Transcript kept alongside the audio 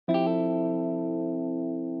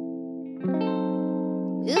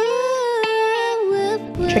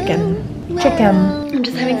Chicken. I'm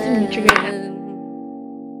just having some Nutri-Grain.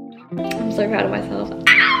 I'm so proud of myself.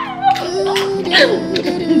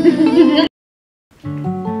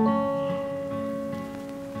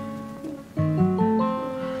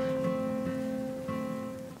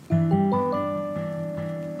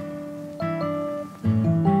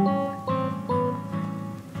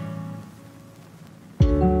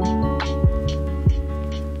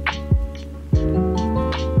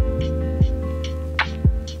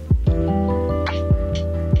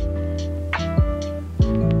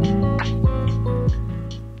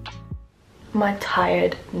 My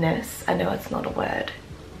tiredness, I know it's not a word,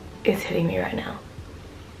 is hitting me right now.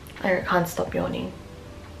 I can't stop yawning.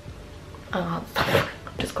 I can't stop.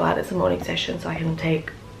 I'm just glad it's a morning session so I can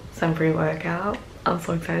take some pre-workout. I'm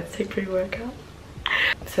so excited to take pre-workout.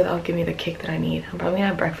 So that'll give me the kick that I need. I'm probably gonna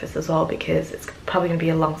have breakfast as well because it's probably gonna be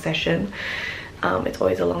a long session. It's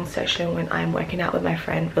always a long session when I'm working out with my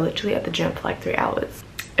friend. We're literally at the gym for like 3 hours.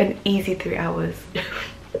 An easy 3 hours.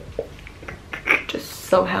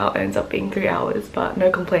 Somehow ends up being 3 hours, but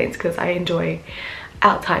no complaints because I enjoy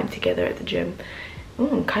our time together at the gym.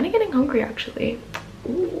 I'm kind of getting hungry actually.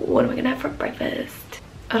 Ooh, what am I gonna have for breakfast?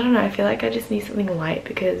 I don't know, I feel like I just need something light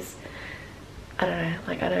because I don't know,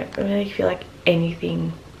 like I don't really feel like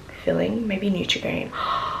anything filling. Maybe Nutri-Grain.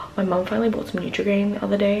 My mom finally bought some Nutri-Grain the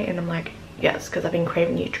other day and I'm like, yes, because I've been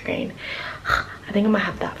craving Nutri-Grain. I think I might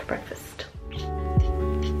have that for breakfast.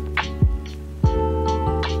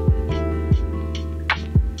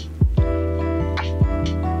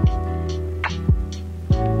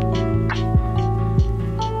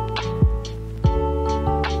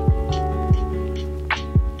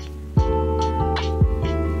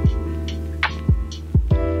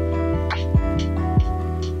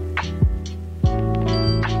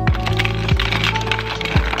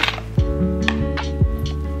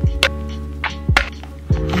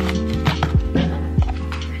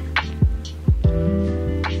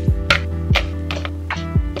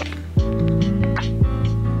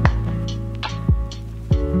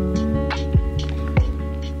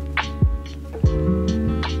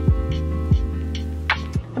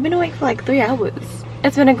 I've been awake for like 3 hours.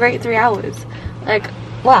 It's been a great 3 hours. Like,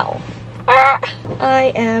 wow.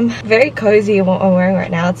 I am very cozy in what I'm wearing right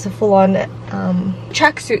now. It's a full-on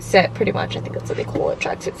tracksuit set, pretty much. I think that's what they call it,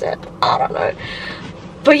 tracksuit set. I don't know.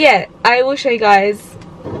 But yeah, I will show you guys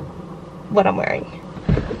what I'm wearing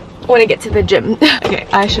when I get to the gym. Okay,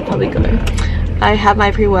 I should probably go. I have my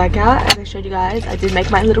pre-workout, as I showed you guys. I did make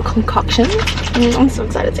my little concoction. I'm so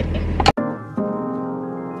excited to take it.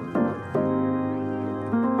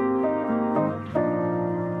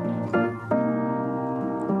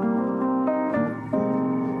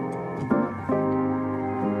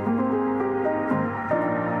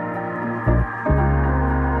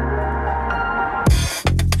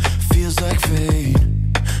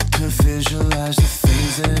 Visualize the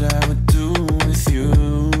things that I would do with you.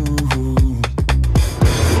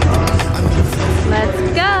 Let's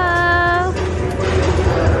go!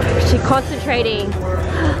 She's concentrating.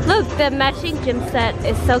 Look, the matching gym set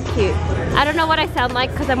is so cute. I don't know what I sound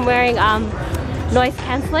like because I'm wearing noise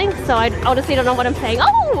cancelling, so I honestly don't know what I'm saying.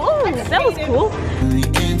 Oh, that was cool.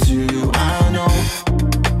 I know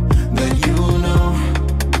that you know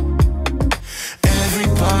every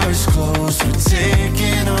bar is closed. We're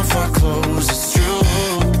taking off our clothes. It's true.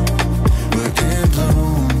 We're in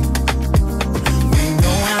bloom. We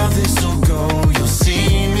know how this will go. You'll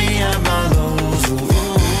see me at my lows. Ooh,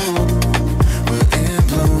 we're in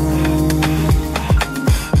bloom.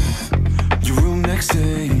 Your room next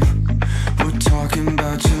day. We're talking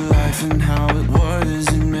about your life and how it was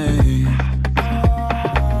in May.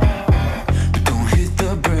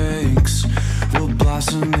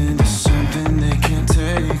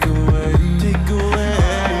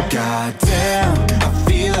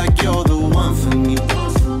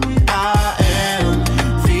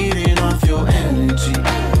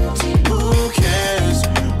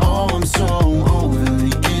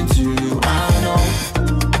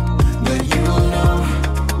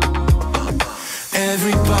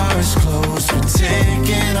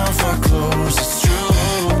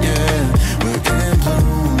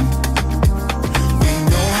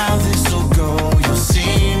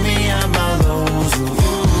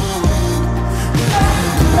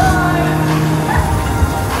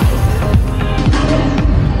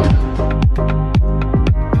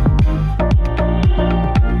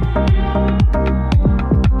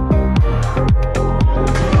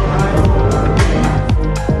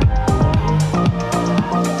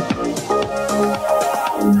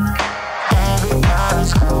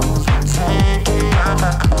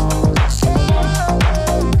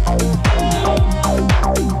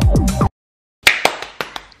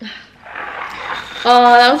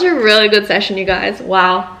 was a really good session, you guys.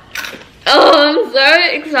 Wow. Oh, I'm so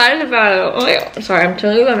excited about it. Oh my god. Sorry, I'm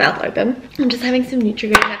totally with my mouth open. I'm just having some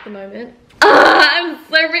Nutrigrain at the moment. I'm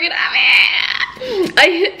so freaking happy. I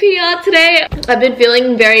hit PR today. I've been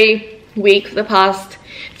feeling very weak for the past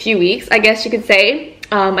few weeks, I guess you could say.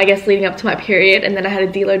 I guess leading up to my period, and then I had a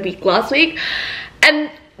deload week last week.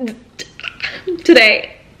 And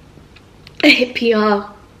today, I hit PR.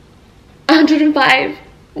 105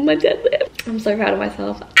 on my deadlift. I'm so proud of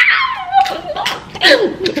myself.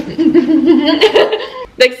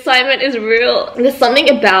 The excitement is real. There's something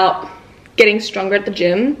about getting stronger at the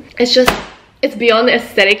gym. It's beyond the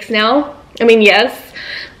aesthetics now. I mean, yes,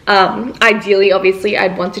 ideally, obviously,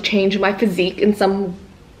 I'd want to change my physique in some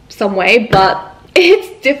way, but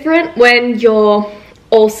it's different when you're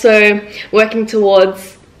also working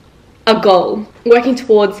towards a goal, working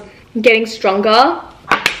towards getting stronger.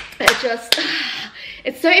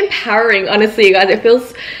 It's so empowering, honestly, you guys. It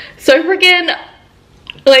feels so freaking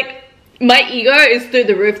like my ego is through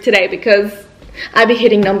the roof today because I'd be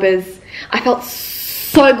hitting numbers. I felt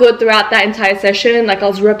so good throughout that entire session. Like I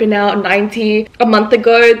was repping out 90. A month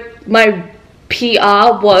ago, my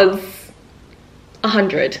PR was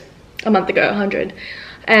 100. A month ago, 100.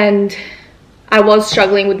 And I was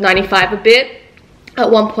struggling with 95 a bit at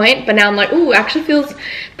one point, but now I'm like, ooh, it actually feels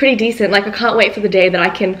pretty decent. Like I can't wait for the day that I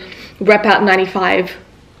can rep out 95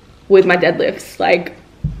 with my deadlifts. Like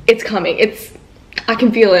it's coming. I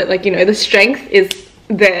can feel it. Like, you know, the strength is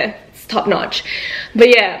there. It's top notch. But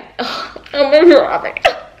yeah, I'm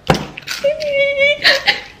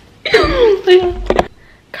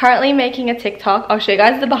currently making a TikTok. I'll show you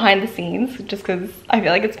guys the behind the scenes just because I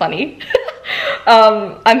feel like it's funny.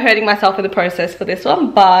 I'm hurting myself in the process for this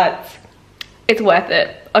one, but it's worth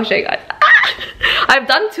it. I'll show you guys. I've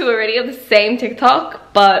done 2 already of the same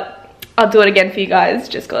TikTok, but I'll do it again for you guys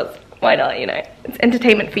just because why not, you know? It's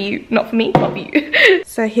entertainment for you, not for me, not for you.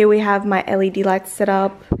 So here we have my LED lights set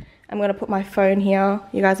up. I'm gonna put my phone here.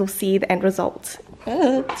 You guys will see the end result.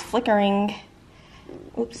 Oh, it's flickering.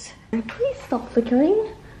 Oops. Please stop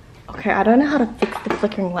flickering. Okay, I don't know how to fix the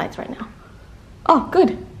flickering lights right now. Oh,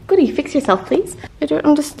 good. Goody, fix yourself, please. I don't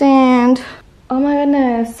understand. Oh my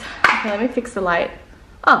goodness. Okay, let me fix the light.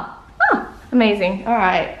 Oh, amazing. All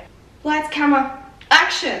right. Lights, camera,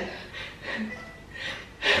 action.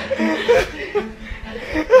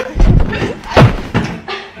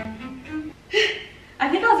 I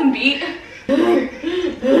think I was in beat.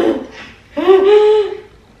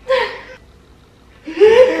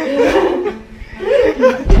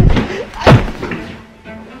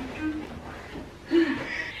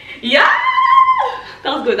 Yeah,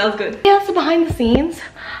 that was good, that was good. Yeah, so behind the scenes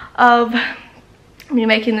of me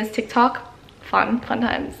making this TikTok, fun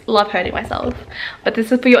times. Love hurting myself, but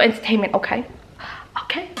this is for your entertainment, okay?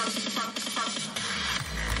 Okay.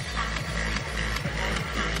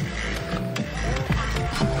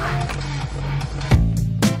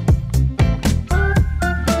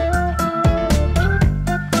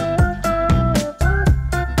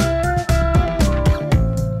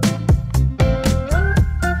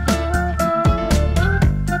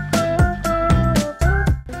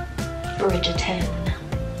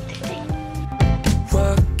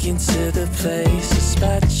 Into the place,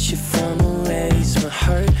 dispatch your phone erase my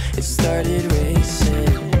heart, it started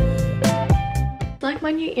racing. Like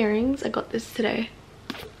my new earrings, I got this today.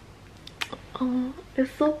 Oh,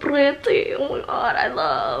 it's so pretty. Oh my god, I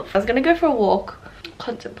love. I was gonna go for a walk,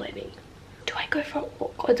 contemplating. Do I go for a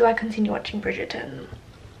walk or do I continue watching Bridgerton?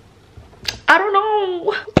 I don't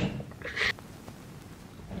know.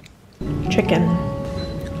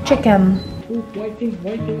 Chicken. Ooh, white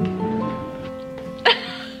thing.